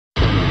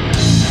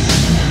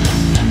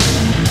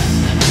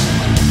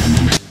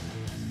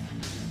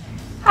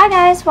Hi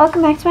guys,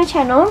 welcome back to my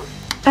channel.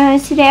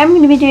 Today I'm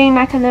going to be doing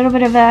like a little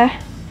bit of a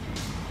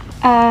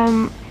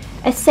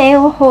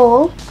sale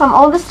haul from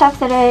all the stuff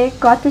that I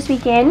got this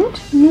weekend.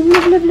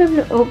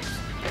 Oops,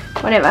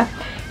 whatever.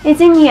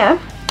 It's in here.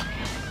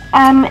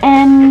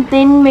 And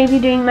then maybe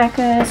doing like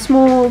a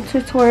small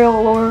tutorial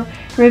or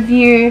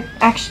review,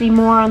 actually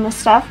more on the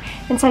stuff,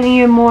 and telling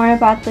you more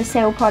about the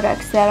sale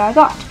products that I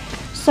got.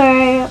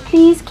 So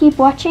please keep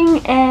watching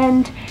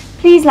and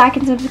please like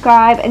and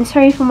subscribe, and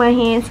sorry for my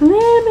hair, it's a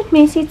little bit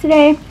messy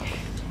today,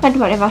 but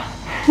whatever,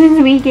 it's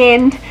the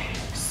weekend.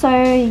 So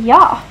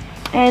yeah,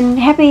 and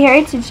happy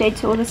Heritage Day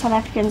to all the South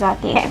Africans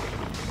out there. Okay.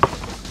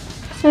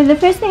 So the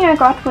first thing I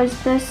got was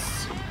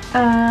this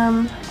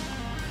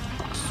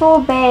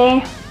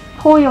Sorbet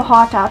Pour Your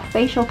Heart Out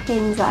facial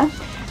cleanser.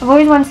 I've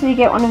always wanted to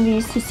get one of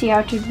these to see how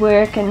it would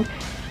work and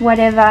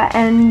whatever,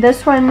 and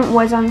this one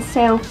was on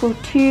sale for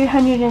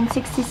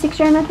 266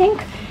 Rand, I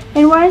think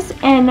it was,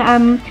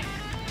 and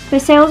the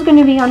sale is going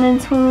to be on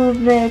until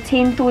the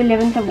 10th or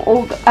 11th of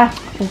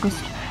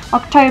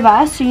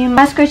October, so you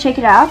must go check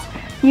it out.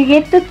 You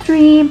get the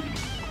 3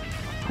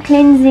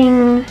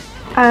 cleansing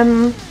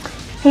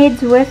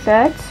heads with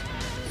it,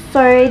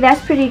 so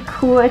that's pretty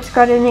cool. It's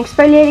got an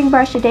exfoliating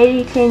brush, a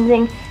daily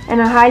cleansing,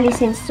 and a highly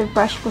sensitive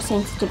brush for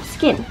sensitive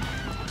skin.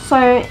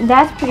 So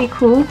that's pretty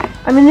cool.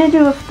 I'm going to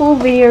do a full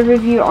video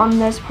review on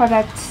this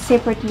product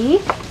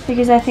separately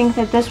because I think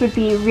that this would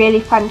be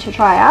really fun to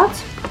try out.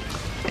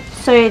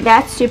 So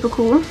that's super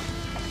cool.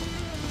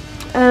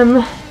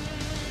 The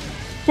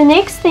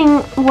next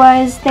thing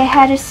was they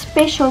had a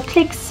special,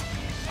 Clicks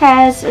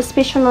has a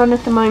special on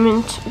at the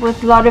moment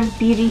with a lot of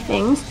beauty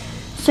things.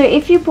 So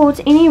if you bought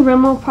any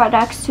Rimmel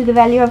products to the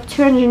value of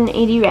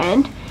 280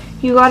 Rand,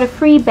 you got a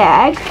free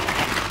bag.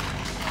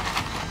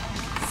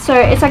 So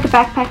it's like a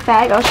backpack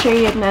bag, I'll show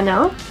you it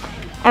now.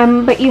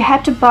 But you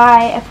had to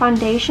buy a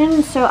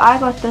foundation, so I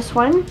got this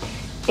one.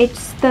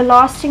 It's the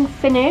Lasting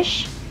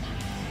Finish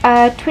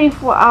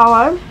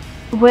 24-hour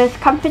with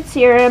comfort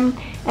serum,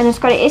 and it's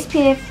got an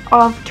SPF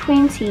of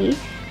 20,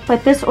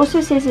 but this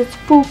also says it's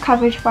full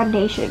coverage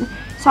foundation,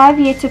 so I've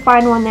yet to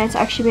find one that's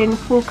actually been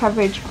full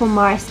coverage for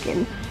my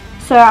skin.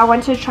 So I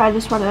wanted to try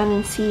this one out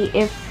and see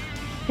if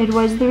it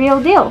was the real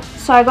deal.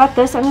 So I got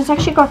this, and it's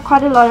actually got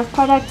quite a lot of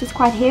product. It's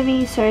quite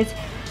heavy, so it's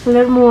a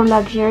little more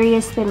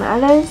luxurious than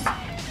others,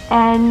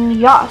 and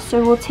yeah, so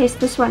we'll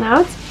test this one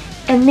out.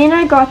 And then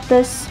I got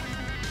this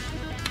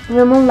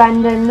Rimmel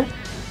London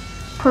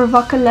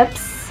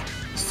Provocalypse.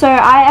 So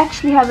I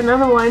actually have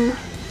another one.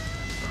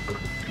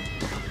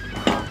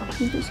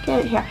 Just get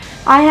it here.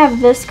 I have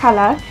this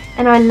color,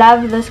 and I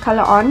love this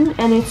color on,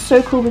 and it's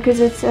so cool because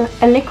it's a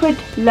liquid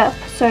lip,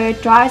 so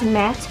it dries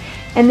matte,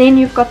 and then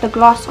you've got the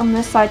gloss on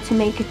this side to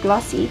make it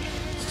glossy.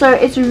 So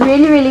it's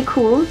really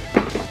cool,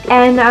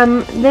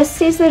 and this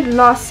says that it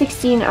lasts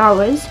 16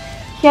 hours.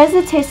 Here's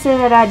the tester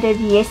that I did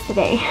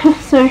yesterday.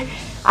 So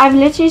I've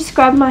literally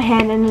scrubbed my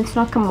hand and it's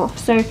not come off.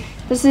 So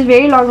this is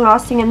very long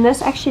lasting, and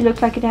this actually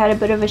looked like it had a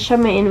bit of a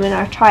shimmer in when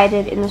I tried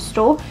it in the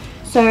store.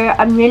 So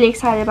I'm really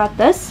excited about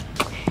this.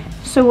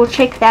 So we'll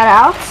check that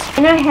out.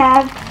 And I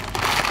have,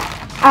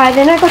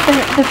 then I got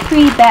the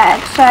free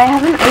bag, so I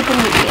haven't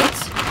opened it yet.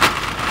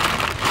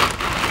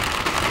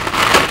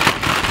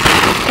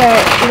 So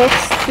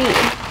let's see.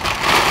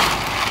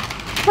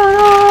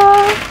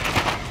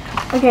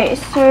 Ta-da! Okay,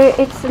 so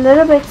it's a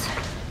little bit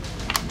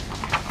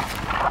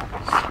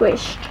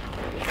squished,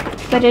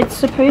 but it's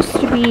supposed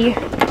to be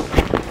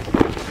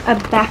a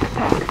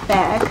backpack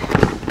bag,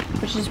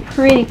 which is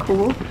pretty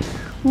cool.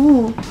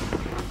 Ooh,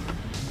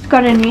 it's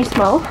got a new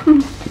smell.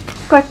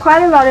 It's got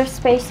quite a lot of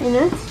space in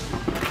it,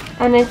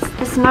 and it's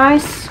this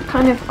nice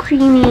kind of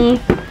creamy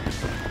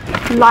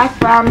light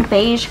brown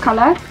beige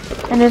color,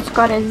 and it's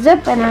got a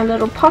zip and a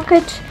little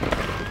pocket,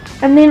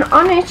 and then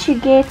on it you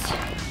get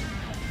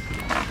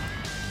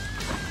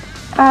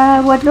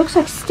what looks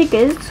like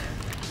stickers.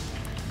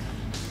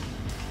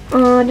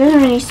 It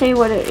doesn't really say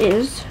what it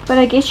is, but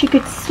I guess you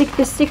could stick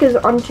the stickers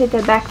onto the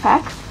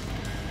backpack.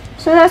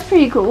 So that's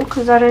pretty cool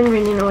because I don't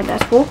really know what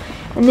that's for.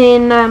 And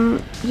then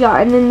yeah,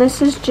 and then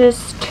this is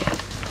just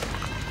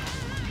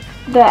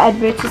the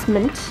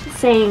advertisement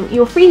saying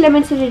your free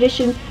limited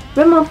edition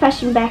Rimmel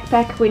fashion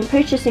backpack when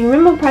purchasing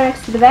Rimmel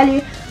products to the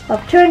value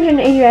of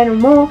 280 Rand or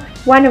more,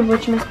 one of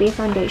which must be a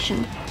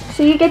foundation.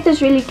 So you get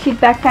this really cute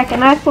backpack,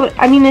 and I thought,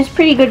 I mean, it's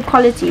pretty good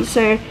quality,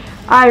 so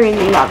I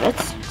really love it.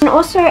 And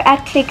also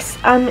at Clicks,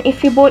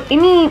 if you bought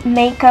any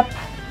makeup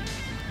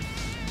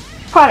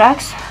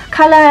products,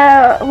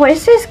 color, well, it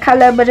says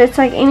color, but it's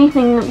like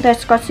anything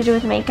that's got to do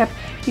with makeup,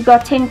 you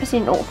got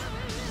 10% off.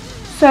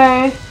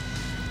 So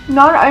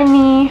not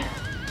only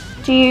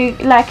do you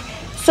like,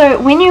 so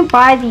when you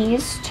buy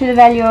these to the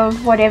value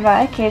of whatever,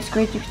 okay, it's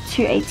going to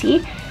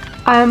 280,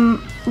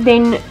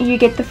 then you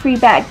get the free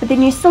bag, but then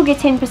you still get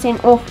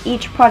 10% off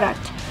each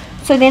product.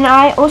 So then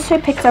I also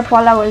picked up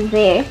while I was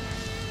there,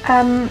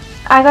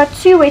 I got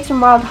 2 Wet n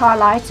Wild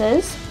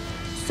highlighters.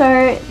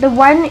 So the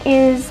one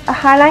is a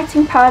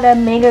highlighting powder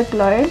Mega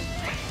Glow,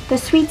 the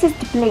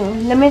Sweetest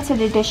Bling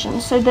limited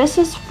edition. So this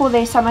is for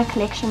their summer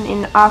collection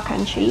in our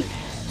country.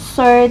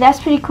 so that's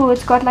pretty cool.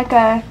 It's got like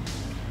a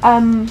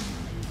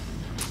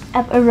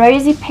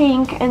rosy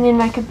pink and then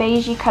like a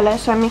beigey color,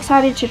 so I'm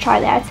excited to try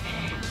that.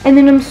 And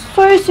then I'm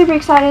so super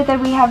excited that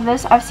we have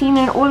this. I've seen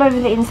it all over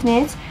the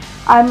internet.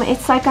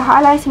 It's like a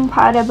highlighting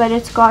powder, but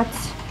it's got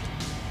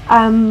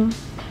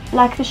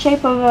like the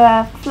shape of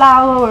a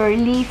flower or a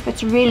leaf.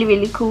 It's really,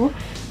 really cool.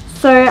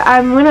 So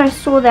when I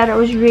saw that, I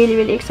was really,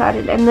 really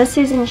excited. And this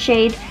is in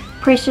shade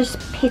Precious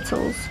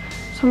Petals.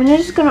 So I'm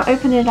just going to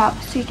open it up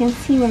so you can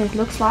see what it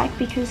looks like,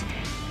 because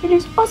it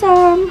is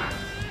awesome.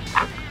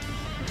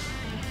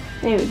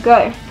 There we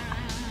go.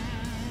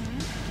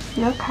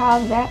 Look how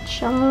that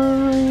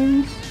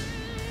shines.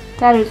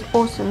 That is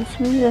awesome.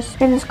 Smooth this.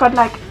 And it's got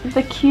like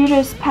the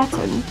cutest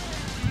pattern.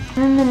 And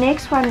then the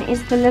next one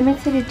is the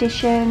limited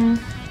edition,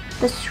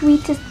 the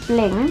Sweetest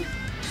Bling.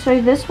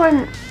 So this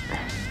one,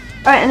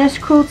 oh, and it's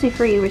cruelty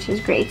free, which is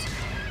great.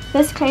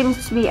 This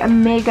claims to be a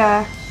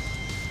mega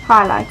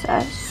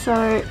highlighter.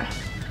 So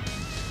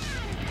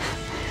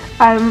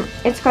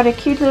it's got a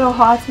cute little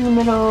heart in the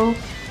middle.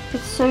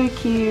 It's so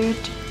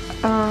cute.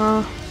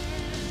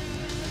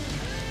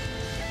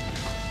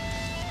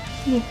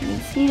 You can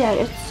see that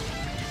it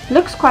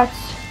looks quite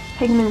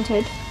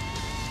pigmented.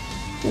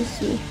 Let's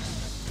see.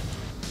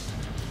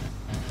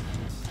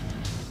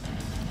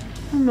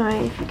 I don't know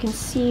if you can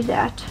see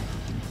that,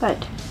 but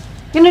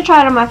I'm gonna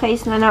try it on my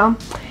face now.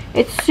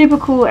 It's super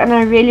cool and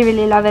I really,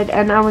 really love it,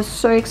 and I was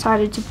so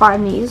excited to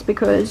find these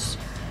because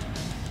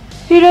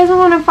who doesn't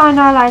want to find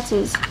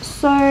highlighters?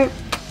 So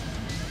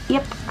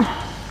yep.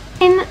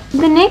 And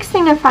the next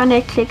thing I found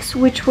at Clicks,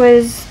 which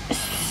was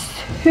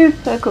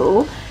super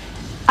cool,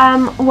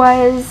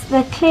 was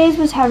that Claire's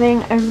was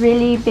having a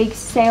really big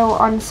sale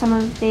on some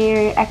of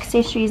their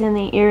accessories and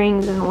their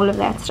earrings and all of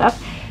that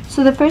stuff.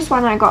 So the first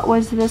one I got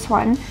was this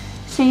one.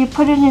 So you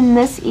put it in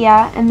this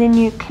ear and then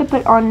you clip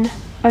it on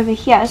over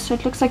here, so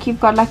it looks like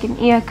you've got like an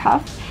ear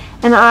cuff.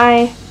 And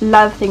I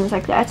love things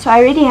like that. So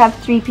I already have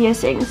 3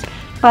 piercings,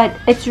 but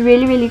it's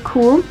really, really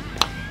cool.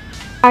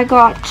 I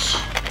got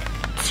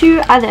 3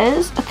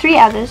 others,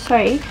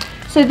 sorry.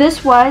 So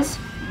this was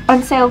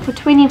on sale for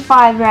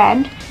 25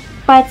 Rand,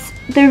 but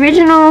the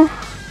original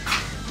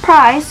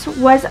price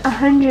was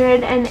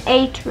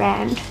 108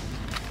 Rand.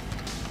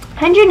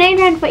 108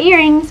 Rand for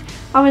earrings.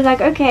 I was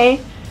like,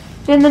 okay.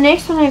 Then the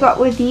next one I got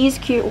were these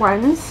cute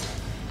ones.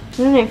 I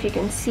don't know if you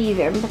can see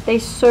them, but they're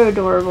so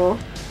adorable.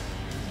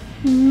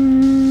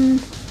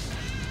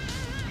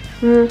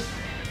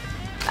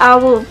 I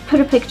will put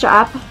a picture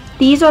up.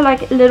 These are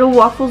like little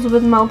waffles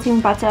with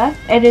melting butter.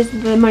 It is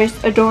the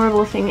most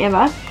adorable thing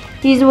ever.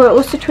 These were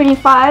also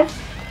 25.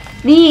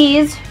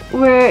 These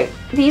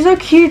are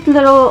cute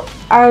little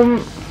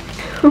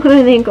what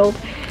are they called?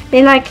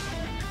 They're like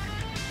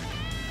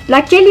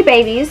jelly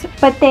babies,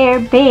 but they're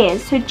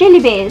bears, so jelly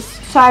bears.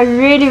 So I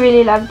really,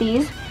 really love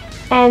these.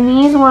 And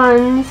these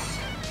ones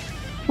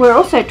were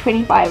also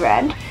 25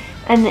 Rand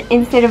and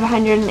instead of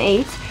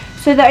 108.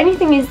 So the only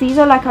thing is these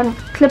are like on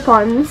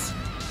clip-ons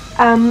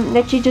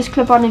that you just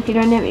clip on if you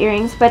don't have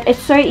earrings, but it's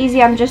so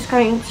easy. I'm just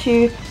going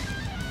to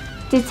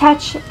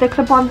detach the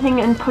clip-on thing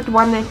and put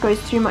one that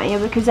goes through my ear,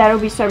 because that'll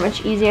be so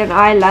much easier. And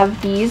I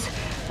love these.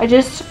 I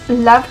just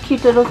love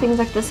cute little things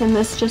like this, and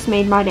this just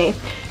made my day.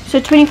 So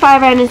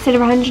 25 Rand instead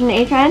of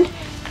 108 Rand.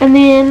 And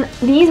then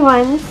these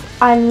ones,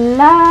 I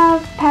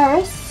love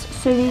Paris.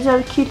 So these are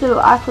the cute little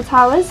Eiffel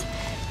Towers.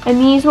 And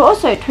these were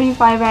also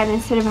 25 Rand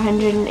instead of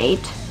 108.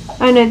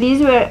 Oh no,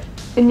 these were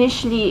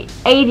initially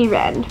 80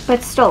 Rand,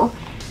 but still.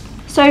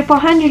 So for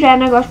 100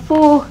 Rand I got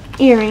 4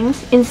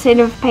 earrings instead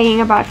of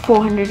paying about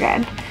 400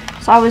 Rand.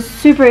 So I was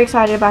super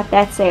excited about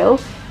that sale,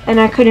 and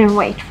I couldn't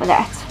wait for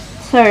that.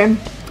 So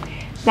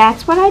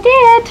that's what I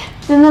did.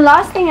 Then the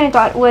last thing I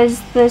got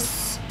was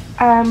this,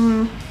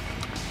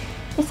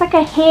 it's like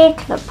a hair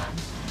clip,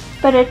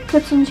 but it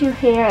clips into your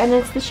hair, and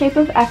it's the shape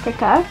of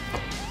Africa.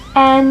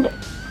 And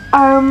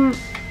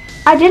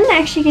I didn't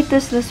actually get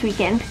this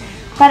weekend,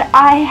 but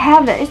I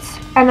have it,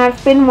 and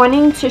I've been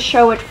wanting to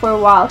show it for a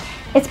while.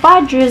 It's by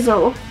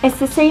Drizzle. It's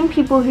the same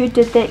people who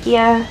did the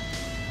ear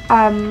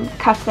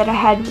cuff that I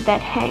had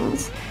that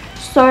hangs.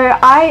 So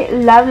I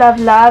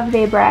love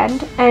their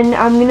brand, and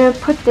I'm gonna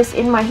put this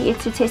in my hair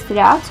to test it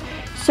out.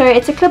 So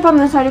it's a clip on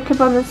the side, a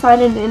clip on the side,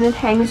 and then it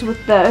hangs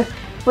with the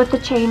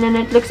chain, and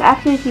it looks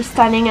absolutely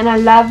stunning. And I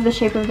love the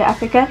shape of the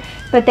Africa,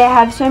 but they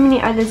have so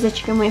many others that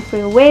you can wear for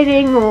your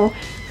wedding or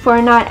for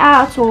a night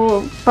out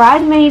or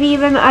bridesmaid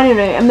even. I don't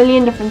know, a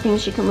million different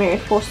things you can wear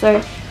it for.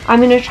 So I'm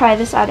gonna try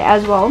this out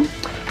as well.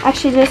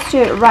 Actually, let's do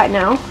it right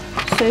now.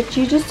 So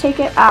you just take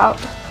it out,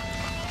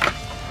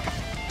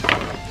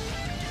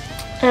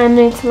 and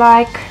it's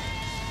like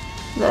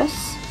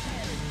this.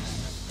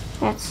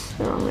 That's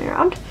the wrong way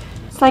around.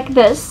 It's like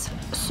this.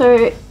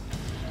 So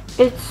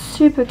it's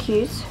super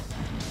cute.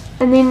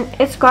 And then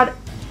it's got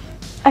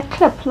a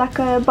clip, like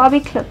a bobby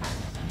clip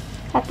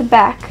at the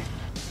back,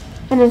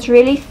 and it's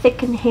really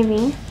thick and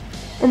heavy,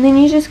 and then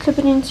you just clip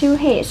it into your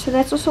hair. So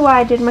that's also why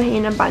I did my hair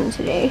in a bun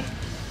today,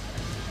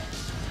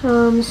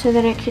 so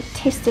that I could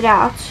test it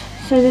out.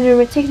 So then it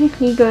would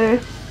technically go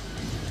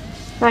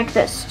like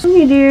this. So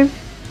you do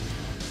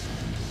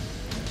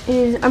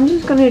is, I'm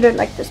just going to do it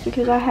like this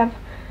because I have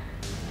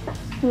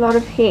a lot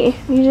of hair.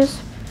 You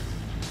just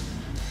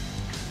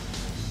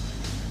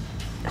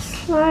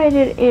slide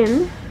it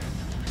in,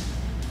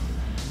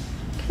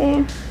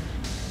 okay,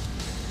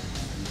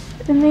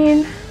 and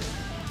then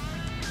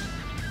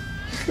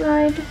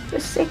slide the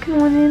second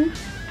one in.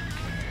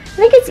 I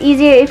think it's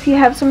easier if you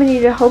have somebody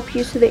to help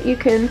you so that you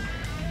can,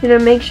 you know,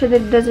 make sure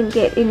that it doesn't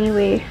get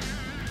anywhere,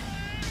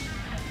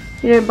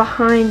 you know,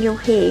 behind your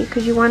hair,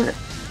 because you want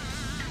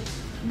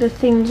the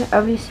thing to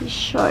obviously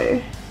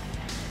show.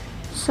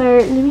 So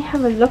let me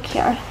have a look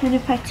here, and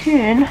if I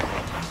turn,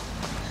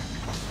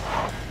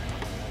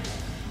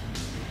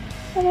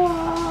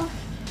 ta-da,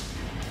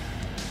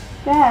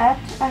 that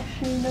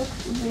actually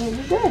looks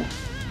really good.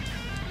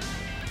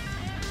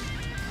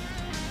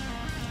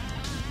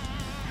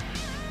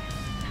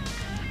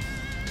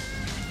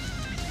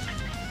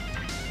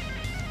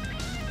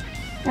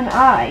 And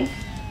I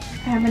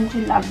happen to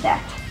love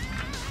that.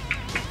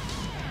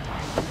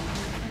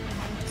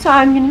 So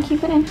I'm going to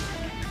keep it in.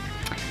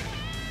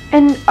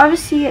 And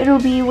obviously it'll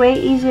be way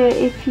easier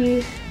if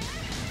you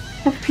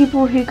have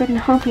people who can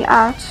help you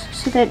out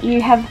so that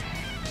you have,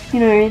 you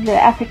know, the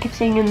Africa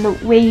thing and the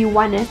way you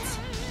want it.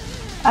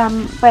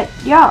 But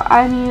yeah,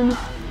 I mean,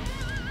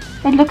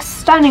 it looks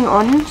stunning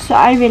on, so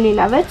I really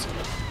love it.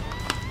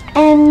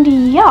 And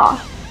yeah,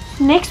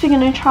 next we're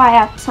going to try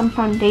out some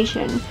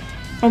foundation.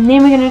 And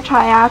then we're going to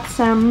try out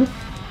some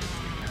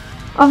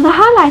of the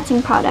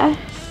highlighting powder.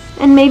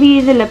 And maybe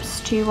the lips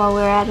too while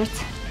we're at it.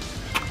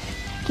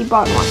 Keep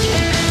on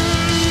watching.